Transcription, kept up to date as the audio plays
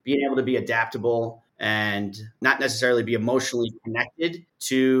being able to be adaptable and not necessarily be emotionally connected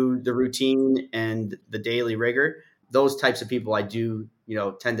to the routine and the daily rigor. Those types of people I do,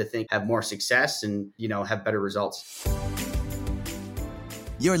 tend to think have more success and, have better results.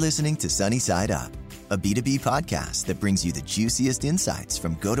 You're listening to Sunny Side Up, a B2B podcast that brings you the juiciest insights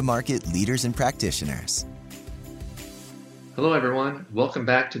from go-to-market leaders and practitioners. Hello, everyone. Welcome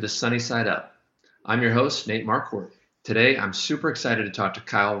back to the Sunny Side Up. I'm your host, Nate Marquardt. Today, I'm super excited to talk to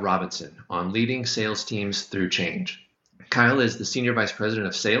Kyle Robinson on leading sales teams through change. Kyle is the Senior Vice President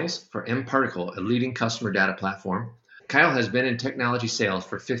of Sales for mParticle, a leading customer data platform. Kyle has been in technology sales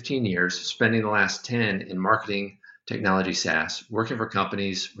for 15 years, spending the last 10 in marketing technology SaaS, working for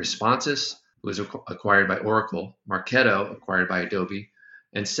companies Responsys, who was acquired by Oracle, Marketo, acquired by Adobe,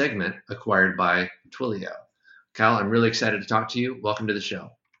 and Segment, acquired by Twilio. Kyle, I'm really excited to talk to you. Welcome to the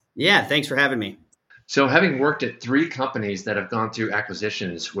show. Yeah, thanks for having me. So having worked at 3 companies that have gone through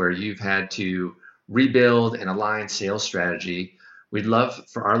acquisitions where you've had to rebuild and align sales strategy, we'd love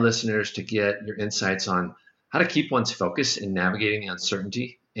for our listeners to get your insights on how to keep one's focus in navigating the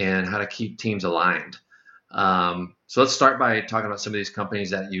uncertainty and how to keep teams aligned. So let's start by talking about some of these companies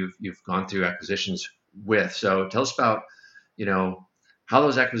that you've gone through acquisitions with. So tell us about, how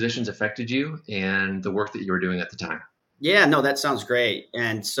those acquisitions affected you and the work that you were doing at the time. Yeah, no, that sounds great.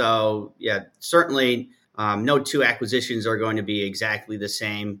 And so, certainly no 2 acquisitions are going to be exactly the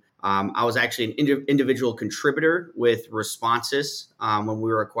same. I was actually an individual contributor with Responsys when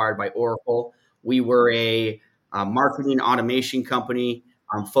we were acquired by Oracle. We were a marketing automation company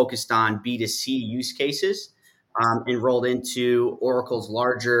focused on B2C use cases, enrolled into Oracle's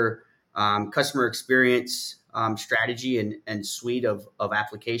larger customer experience strategy and suite of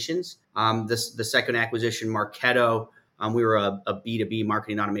applications. The second acquisition, Marketo, we were a B2B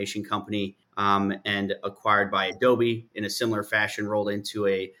marketing automation company and acquired by Adobe in a similar fashion, rolled into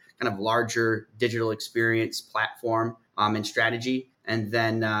a kind of larger digital experience platform and strategy. And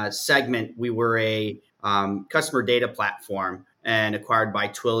then Segment, we were a customer data platform and acquired by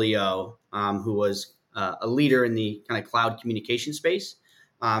Twilio, who was a leader in the kind of cloud communication space,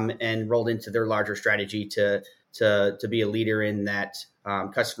 and rolled into their larger strategy to be a leader in that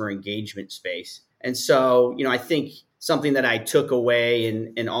customer engagement space. And so, I think something that I took away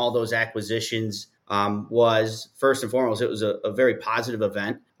in all those acquisitions was, first and foremost, it was a very positive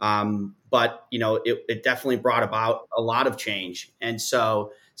event. But, it definitely brought about a lot of change. And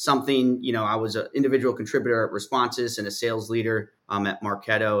so something, I was an individual contributor at Responsys and a sales leader at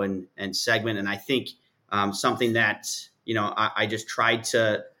Marketo and Segment. And I think something that, I just tried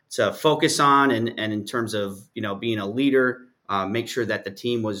to focus on and in terms of, being a leader, make sure that the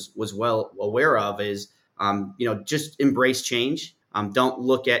team was well aware of is, just embrace change. Don't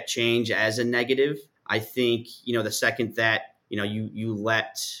look at change as a negative. I think, the second that, you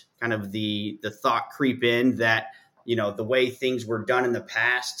let kind of the thought creep in that, the way things were done in the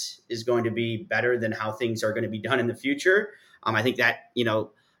past is going to be better than how things are going to be done in the future. I think that,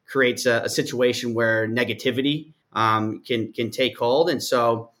 creates a situation where negativity can take hold. And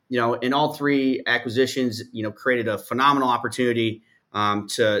so, in all 3 acquisitions, created a phenomenal opportunity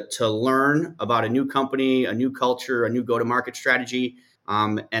to learn about a new company, a new culture, a new go-to-market strategy,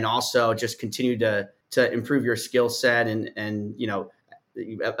 and also just continue to improve your skill set and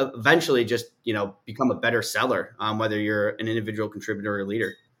eventually just become a better seller, whether you're an individual contributor or a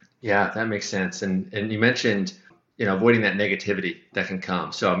leader. Yeah, that makes sense. And you mentioned avoiding that negativity that can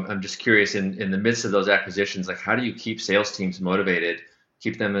come. So I'm just curious, in the midst of those acquisitions, like how do you keep sales teams motivated,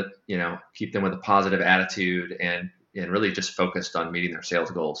 keep them with a positive attitude and really just focused on meeting their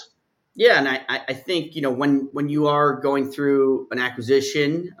sales goals? Yeah, and I think when you are going through an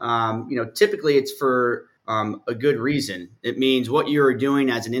acquisition, typically it's for a good reason. It means what you're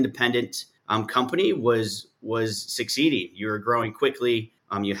doing as an independent company was succeeding. You were growing quickly.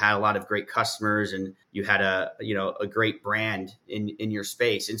 You had a lot of great customers, and you had a great brand in your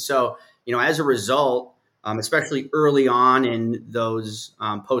space. And so as a result, especially early on in those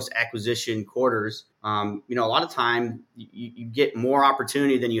post-acquisition quarters, a lot of time you get more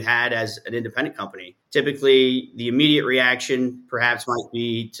opportunity than you had as an independent company. Typically, the immediate reaction perhaps might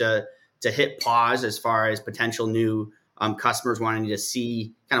be to hit pause as far as potential new customers wanting to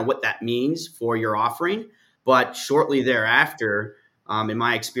see kind of what that means for your offering. But shortly thereafter, in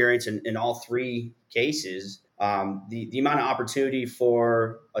my experience in all 3 cases, the amount of opportunity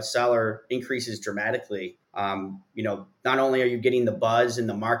for a seller increases dramatically. Not only are you getting the buzz in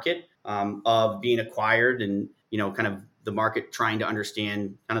the market of being acquired and, kind of the market trying to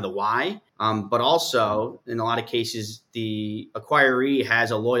understand kind of the why, but also in a lot of cases, the acquiree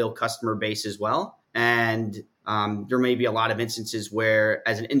has a loyal customer base as well. And there may be a lot of instances where,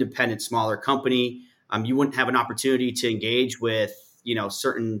 as an independent, smaller company, you wouldn't have an opportunity to engage with,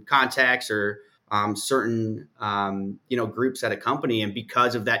 certain contacts or certain, groups at a company. And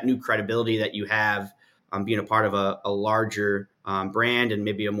because of that new credibility that you have, being a part of a larger brand and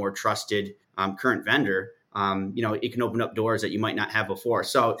maybe a more trusted current vendor, it can open up doors that you might not have before.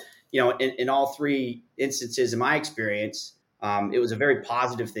 So, in all three instances, in my experience, it was a very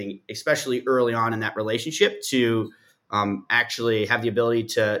positive thing, especially early on in that relationship, to actually have the ability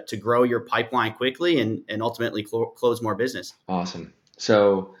to grow your pipeline quickly and ultimately close more business. Awesome.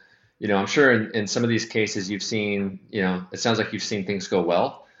 So, I'm sure in some of these cases you've seen, it sounds like you've seen things go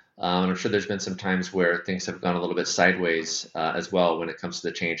well. And I'm sure there's been some times where things have gone a little bit sideways as well when it comes to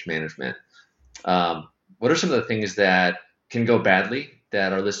the change management. What are some of the things that can go badly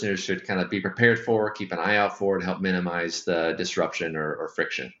that our listeners should kind of be prepared for, keep an eye out for, to help minimize the disruption or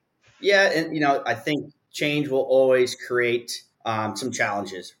friction? Yeah. And, I think change will always create some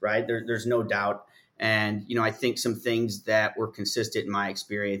challenges, right? There's no doubt. And, I think some things that were consistent in my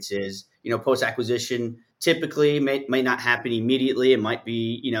experience is, post-acquisition typically may not happen immediately. It might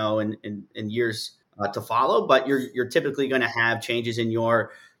be, in years to follow, but you're typically going to have changes in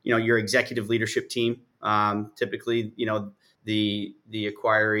your executive leadership team. Typically, the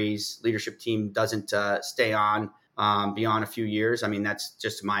acquiree's leadership team doesn't stay on beyond a few years. I mean, that's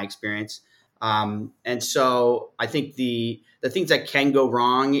just my experience. And so I think the things that can go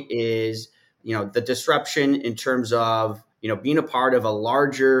wrong is, the disruption in terms of, being a part of a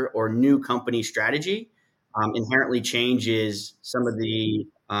larger or new company strategy inherently changes some of the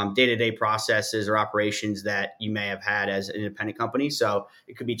day-to-day processes or operations that you may have had as an independent company. So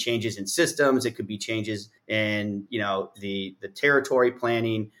it could be changes in systems. It could be changes in, the territory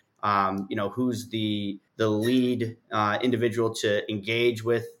planning, who's the lead individual to engage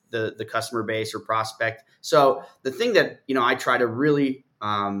with the customer base or prospect. So the thing that, I try to really,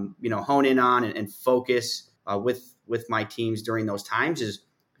 hone in on and focus with my teams during those times is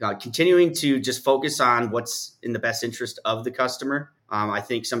continuing to just focus on what's in the best interest of the customer. I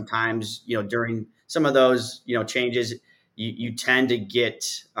think sometimes, during some of those, changes, you tend to get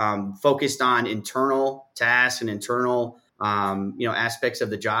focused on internal tasks and internal, aspects of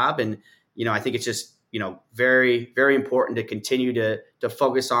the job. And, I think it's just, very, very important to continue to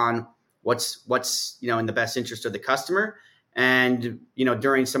focus on what's, in the best interest of the customer. And,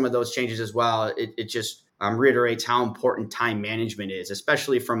 during some of those changes as well, it just reiterates how important time management is,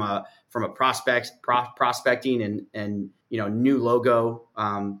 especially from a prospecting and new logo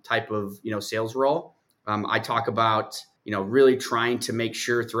type of sales role. I talk about really trying to make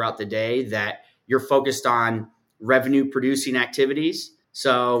sure throughout the day that you're focused on revenue producing activities.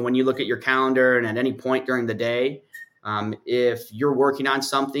 So when you look at your calendar and at any point during the day, if you're working on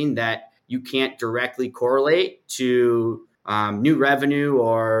something that you can't directly correlate to new revenue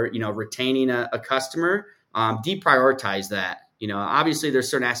or retaining a customer, deprioritize that. Obviously there's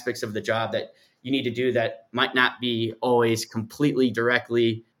certain aspects of the job that you need to do that might not be always completely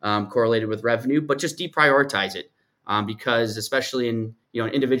directly correlated with revenue, but just deprioritize it because especially in an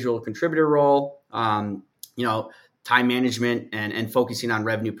individual contributor role, time management and focusing on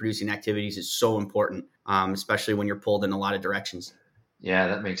revenue producing activities is so important, especially when you're pulled in a lot of directions. Yeah,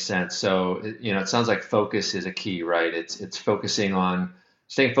 that makes sense. So, it sounds like focus is a key, right? It's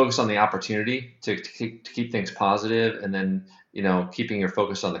staying focused on the opportunity to keep things positive, and then, keeping your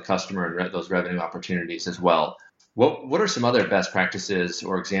focus on the customer and those revenue opportunities as well. What are some other best practices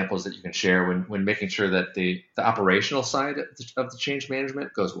or examples that you can share when making sure that the operational side of the change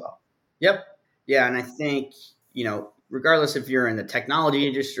management goes well? Yep. Yeah. And I think, regardless if you're in the technology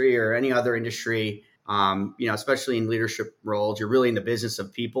industry or any other industry, especially in leadership roles, you're really in the business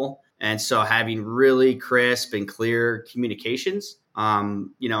of people. And so having really crisp and clear communications, and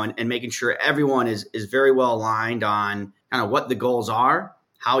making sure everyone is very well aligned on kind of what the goals are,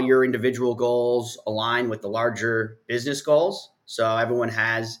 how your individual goals align with the larger business goals. So everyone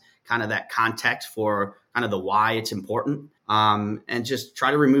has kind of that context for kind of the why it's important, and just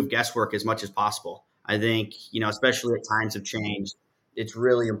try to remove guesswork as much as possible. I think, especially at times of change, it's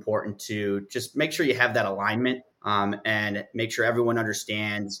really important to just make sure you have that alignment, and make sure everyone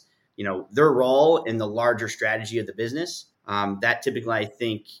understands, their role in the larger strategy of the business. That typically, I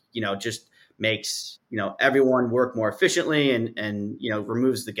think, just makes, everyone work more efficiently and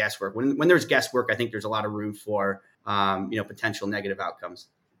removes the guesswork. When there's guesswork, I think there's a lot of room for, potential negative outcomes.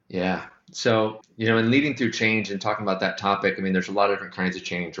 Yeah. So, in leading through change and talking about that topic, I mean, there's a lot of different kinds of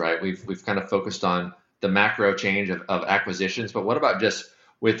change, right? We've kind of focused on the macro change of acquisitions, but what about just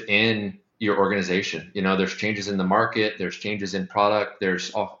within, your organization? There's changes in the market, there's changes in product,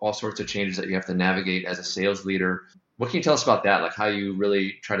 there's all sorts of changes that you have to navigate as a sales leader. What can you tell us about that? Like how you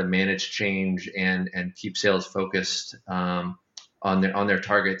really try to manage change and keep sales focused on their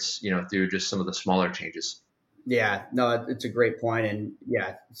targets, through just some of the smaller changes. Yeah, no, it's a great point. And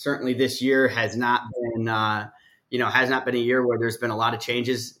yeah, certainly this year has not been, has not been a year where there's been a lot of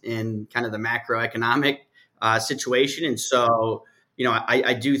changes in kind of the macroeconomic situation. And so,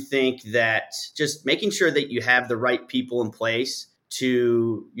 I do think that just making sure that you have the right people in place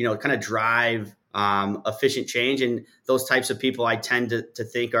to, kind of drive efficient change. And those types of people I tend to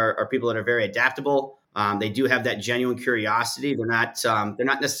think are people that are very adaptable. They do have that genuine curiosity. They're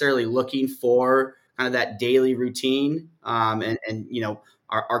not necessarily looking for kind of that daily routine, and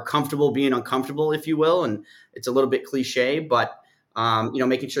are comfortable being uncomfortable, if you will. And it's a little bit cliche, but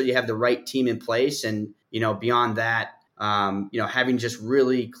making sure you have the right team in place, and beyond that, having just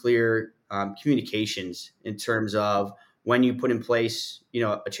really clear communications in terms of when you put in place,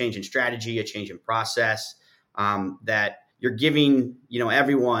 a change in strategy, a change in process, that you're giving,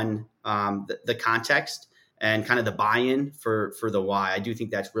 everyone the context and kind of the buy-in for the why. I do think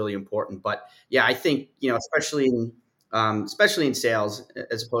that's really important. But yeah, I think, especially in sales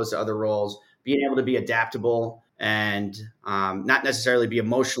as opposed to other roles, being able to be adaptable and not necessarily be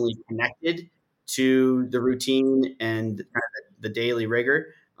emotionally connected to the routine and kind of the daily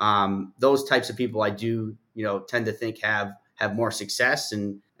rigor. Those types of people I do, tend to think have more success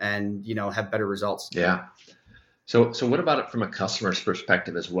and have better results. Yeah. So what about it from a customer's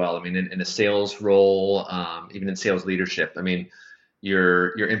perspective as well? I mean, in a sales role, even in sales leadership, I mean,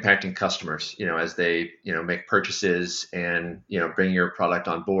 you're impacting customers, as they, make purchases and, bring your product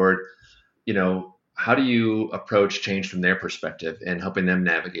on board. How do you approach change from their perspective and helping them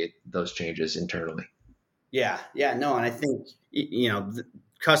navigate those changes internally? Yeah, no. And I think,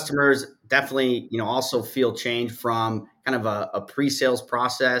 customers definitely, also feel change from kind of a pre-sales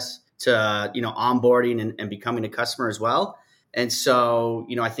process to, onboarding and becoming a customer as well. And so,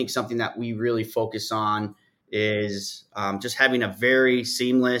 I think something that we really focus on is just having a very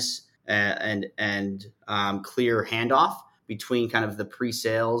seamless and clear handoff between kind of the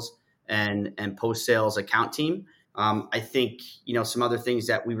pre-sales and post-sales account team. I think, some other things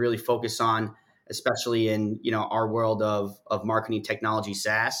that we really focus on, especially in, our world of marketing technology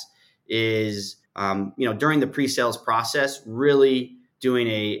SaaS, is, during the pre-sales process, really doing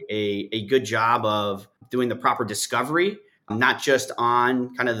a good job of doing the proper discovery, not just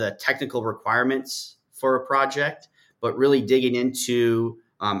on kind of the technical requirements for a project, but really digging into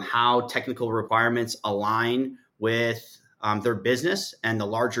how technical requirements align with their business and the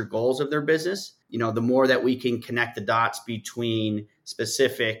larger goals of their business. The more that we can connect the dots between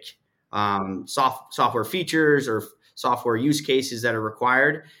specific software features or software use cases that are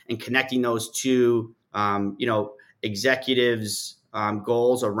required and connecting those to, executives'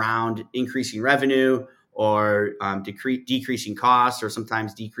 goals around increasing revenue or decreasing costs or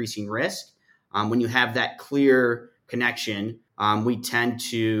sometimes decreasing risk. When you have that clear connection, we tend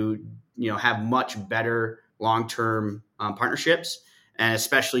to, have much better long-term partnerships, and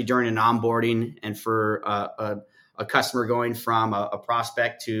especially during an onboarding and for a customer going from a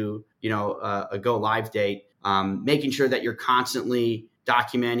prospect to, a go live date, making sure that you're constantly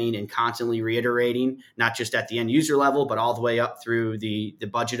documenting and constantly reiterating, not just at the end user level, but all the way up through the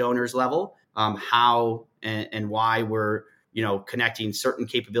budget owners level, how and why we're, connecting certain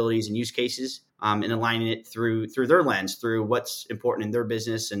capabilities and use cases, and aligning it through their lens, through what's important in their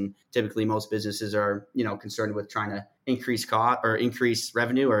business. And typically most businesses are, concerned with trying to increase cost or increase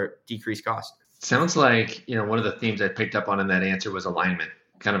revenue or decrease cost. Sounds like, one of the themes I picked up on in that answer was alignment,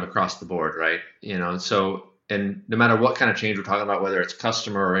 kind of across the board, right? And no matter what kind of change we're talking about, whether it's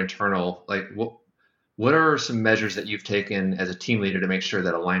customer or internal, like what are some measures that you've taken as a team leader to make sure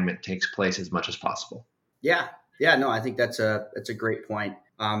that alignment takes place as much as possible? Yeah, no, I think that's a great point.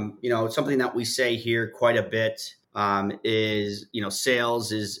 Something that we say here quite a bit is,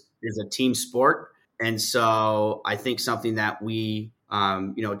 sales is a team sport. And so I think something that we,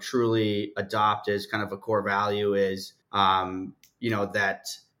 truly adopt as kind of a core value is,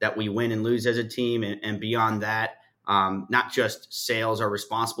 that we win and lose as a team. And beyond that, not just sales are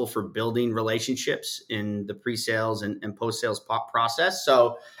responsible for building relationships in the pre-sales and post-sales process.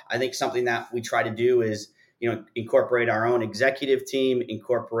 So I think something that we try to do is, incorporate our own executive team,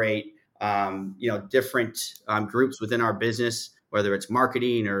 incorporate, different groups within our business, whether it's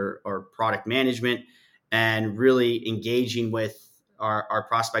marketing or product management, and really engaging with our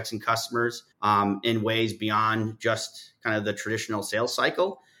prospects and customers in ways beyond just kind of the traditional sales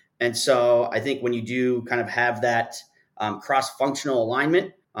cycle. And so I think when you do kind of have that cross-functional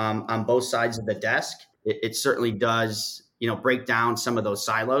alignment, on both sides of the desk. It certainly does, break down some of those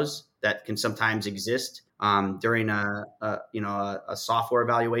silos that can sometimes exist during a software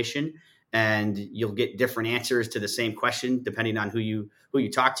evaluation, and you'll get different answers to the same question depending on who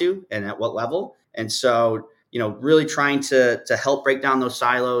you talk to and at what level. And so, really trying to help break down those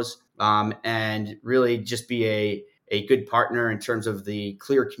silos and really just be a good partner in terms of the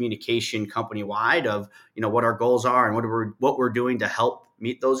clear communication company wide of what our goals are and what we're doing to help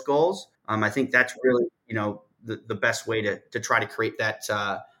meet those goals. I think that's really the best way to try to create that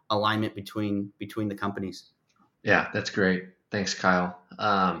alignment between the companies. Yeah, that's great. Thanks, Kyle.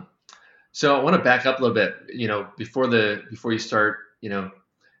 So I want to back up a little bit. Before you start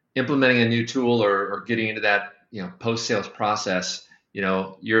implementing a new tool or getting into that post sales process.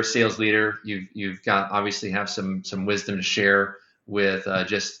 You're a sales leader. You've got obviously have some wisdom to share with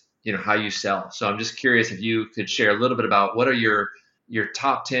just how you sell. So I'm just curious if you could share a little bit about what are your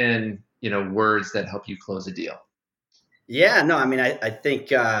top 10 words that help you close a deal. Yeah, no, I mean, I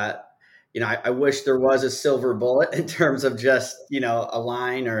think I wish there was a silver bullet in terms of just a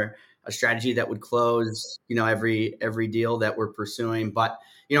line or a strategy that would close every deal that we're pursuing. But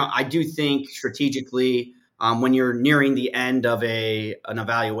I do think strategically. When you're nearing the end of an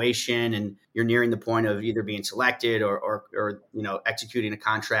evaluation and you're nearing the point of either being selected or executing a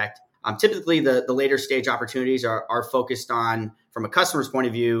contract, typically the later stage opportunities are focused on, from a customer's point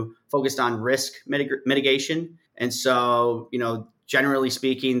of view, focused on risk mitigation. And so, generally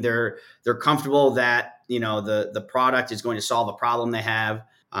speaking, they're comfortable that the product is going to solve a problem they have.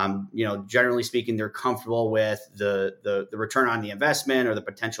 Generally speaking, they're comfortable with the return on the investment or the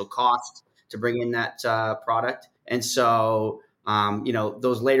potential cost to bring in that product. And so,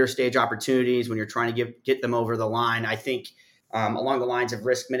 those later stage opportunities when you're trying to get them over the line, I think along the lines of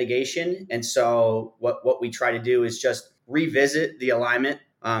risk mitigation. And so what we try to do is just revisit the alignment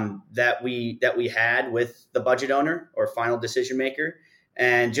that we had with the budget owner or final decision maker,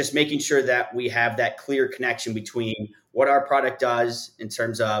 and just making sure that we have that clear connection between what our product does in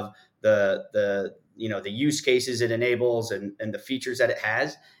terms of the use cases it enables and the features that it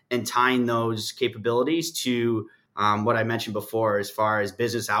has, and tying those capabilities to what I mentioned before as far as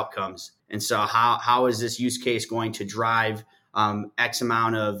business outcomes. And so how is this use case going to drive X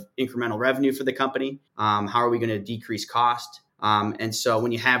amount of incremental revenue for the company? How are we going to decrease cost? And so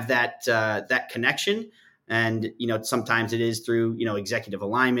when you have that connection, and sometimes it is through executive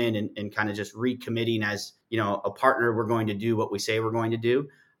alignment and kind of just recommitting as a partner, we're going to do what we say we're going to do.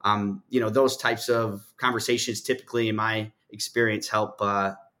 Those types of conversations typically, in my experience, help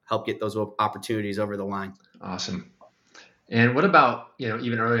get those opportunities over the line. Awesome. And what about,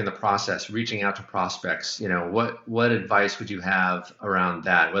 even early in the process, reaching out to prospects? What advice would you have around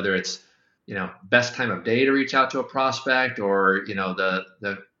that? Whether it's, best time of day to reach out to a prospect, or,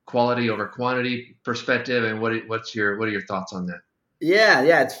 the quality over quantity perspective, and what are your thoughts on that? Yeah.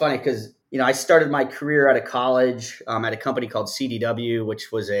 It's funny because, I started my career out of college at a company called CDW,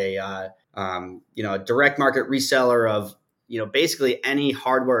 which was a direct market reseller of basically any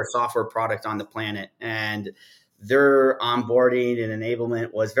hardware or software product on the planet. And their onboarding and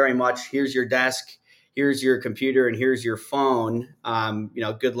enablement was very much, here's your desk, here's your computer, and here's your phone.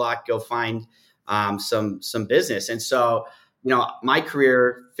 Good luck, go find some business. And so, my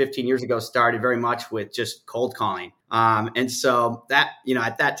career 15 years ago started very much with just cold calling. And so that,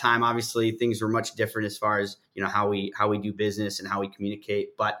 at that time, obviously things were much different as far as, how we do business and how we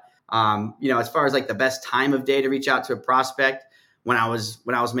communicate. But as far as like the best time of day to reach out to a prospect, when I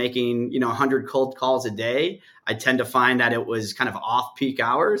was making 100 cold calls a day, I tend to find that it was kind of off peak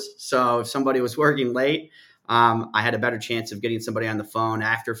hours. So if somebody was working late, I had a better chance of getting somebody on the phone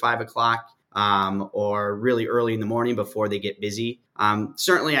after 5 o'clock or really early in the morning before they get busy.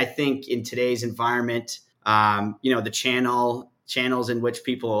 Certainly, I think in today's environment, the channels in which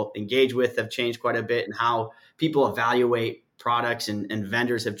people engage with have changed quite a bit, and how people evaluate products and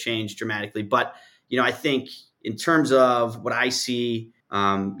vendors have changed dramatically. But, I think in terms of what I see,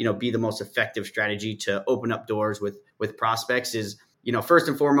 be the most effective strategy to open up doors with prospects is, first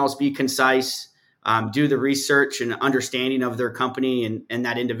and foremost, be concise, do the research and understanding of their company and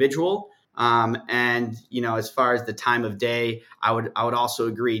that individual. And, as far as the time of day, I would also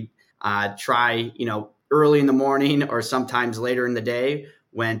agree, try, early in the morning or sometimes later in the day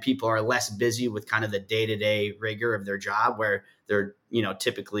when people are less busy with kind of the day-to-day rigor of their job, where they're,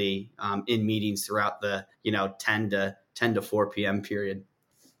 typically in meetings throughout the, 10 to 4 p.m. period.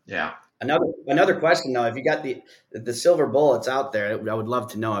 Yeah. Another question though, if you got the silver bullets out there, I would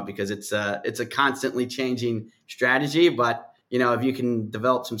love to know it, because it's a constantly changing strategy. But, if you can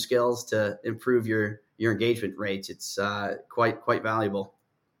develop some skills to improve your engagement rates, it's quite valuable.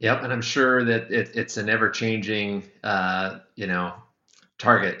 Yep, and I'm sure that it's an ever-changing,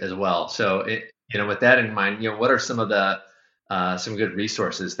 target as well. So, with that in mind, what are some of the some good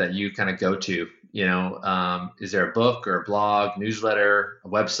resources that you kind of go to? Is there a book or a blog, newsletter, a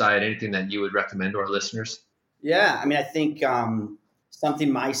website, anything that you would recommend to our listeners? Yeah, I mean, I think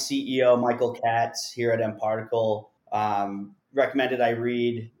something my CEO, Michael Katz, here at mParticle, recommended I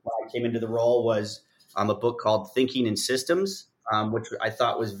read when I came into the role was a book called Thinking in Systems, which I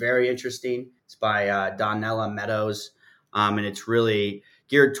thought was very interesting. It's by Donella Meadows, and it's really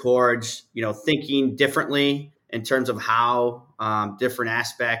geared towards, thinking differently in terms of how different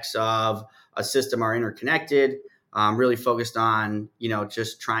aspects of a system are interconnected, really focused on,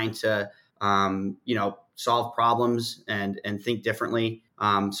 just trying to, solve problems and think differently.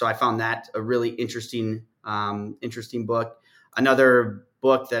 So I found that a really interesting book. Another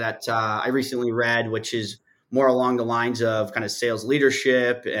book that I recently read, which is more along the lines of kind of sales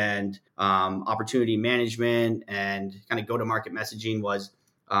leadership and opportunity management and kind of go-to-market messaging, was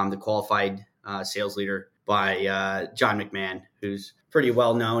The Qualified Sales Leader by John McMahon, who's pretty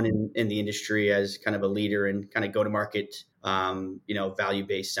well known in the industry as kind of a leader in kind of go-to-market,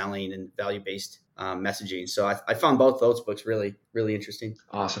 value-based selling and value-based messaging. So I found both those books really, really interesting.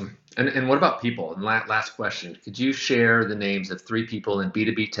 Awesome. And what about people? And last question, could you share the names of 3 people in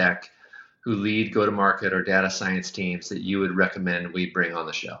B2B tech who lead go-to-market or data science teams that you would recommend we bring on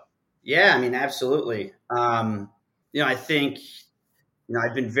the show? Yeah, I mean, absolutely. I think,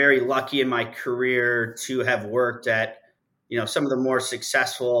 I've been very lucky in my career to have worked at, some of the more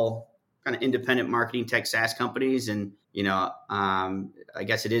successful kind of independent marketing tech SaaS companies. And, I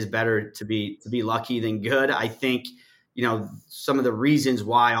guess it is better to be lucky than good. I think, some of the reasons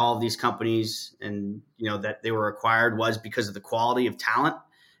why all of these companies and, that they were acquired was because of the quality of talent.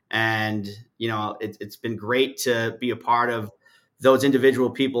 And, it's been great to be a part of those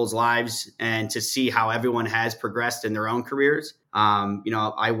individual people's lives and to see how everyone has progressed in their own careers.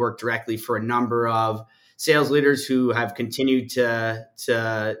 I work directly for a number of sales leaders who have continued to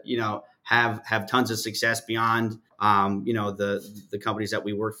have tons of success beyond, the companies that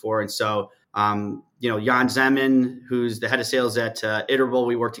we work for. And so, Jan Zeman, who's the head of sales at Iterable,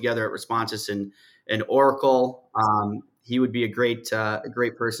 we work together at Responsys and Oracle. He would be a great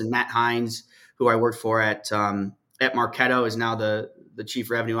person. Matt Hines, who I worked for at Marketo, is now the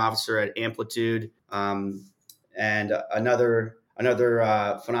chief revenue officer at Amplitude. And another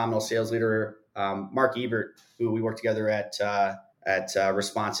phenomenal sales leader, Mark Ebert, who we worked together at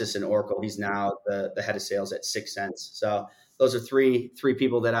Responsys and Oracle. He's now the head of sales at 6 Sense. So those are three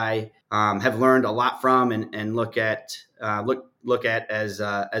people that I have learned a lot from and look at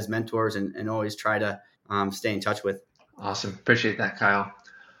as mentors and always try to stay in touch with. Awesome. Appreciate that, Kyle.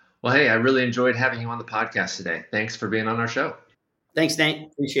 Well, hey, I really enjoyed having you on the podcast today. Thanks for being on our show. Thanks,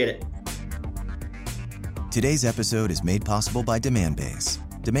 Nate. Appreciate it. Today's episode is made possible by Demandbase.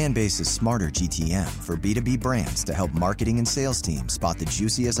 Demandbase is smarter GTM for B2B brands to help marketing and sales teams spot the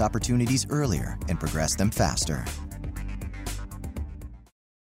juiciest opportunities earlier and progress them faster.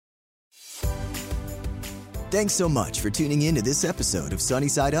 Thanks so much for tuning in to this episode of Sunny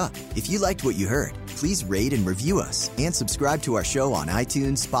Side Up. If you liked what you heard, please rate and review us and subscribe to our show on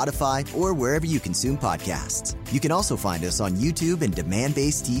iTunes, Spotify, or wherever you consume podcasts. You can also find us on YouTube and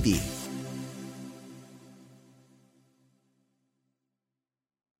Demandbase TV.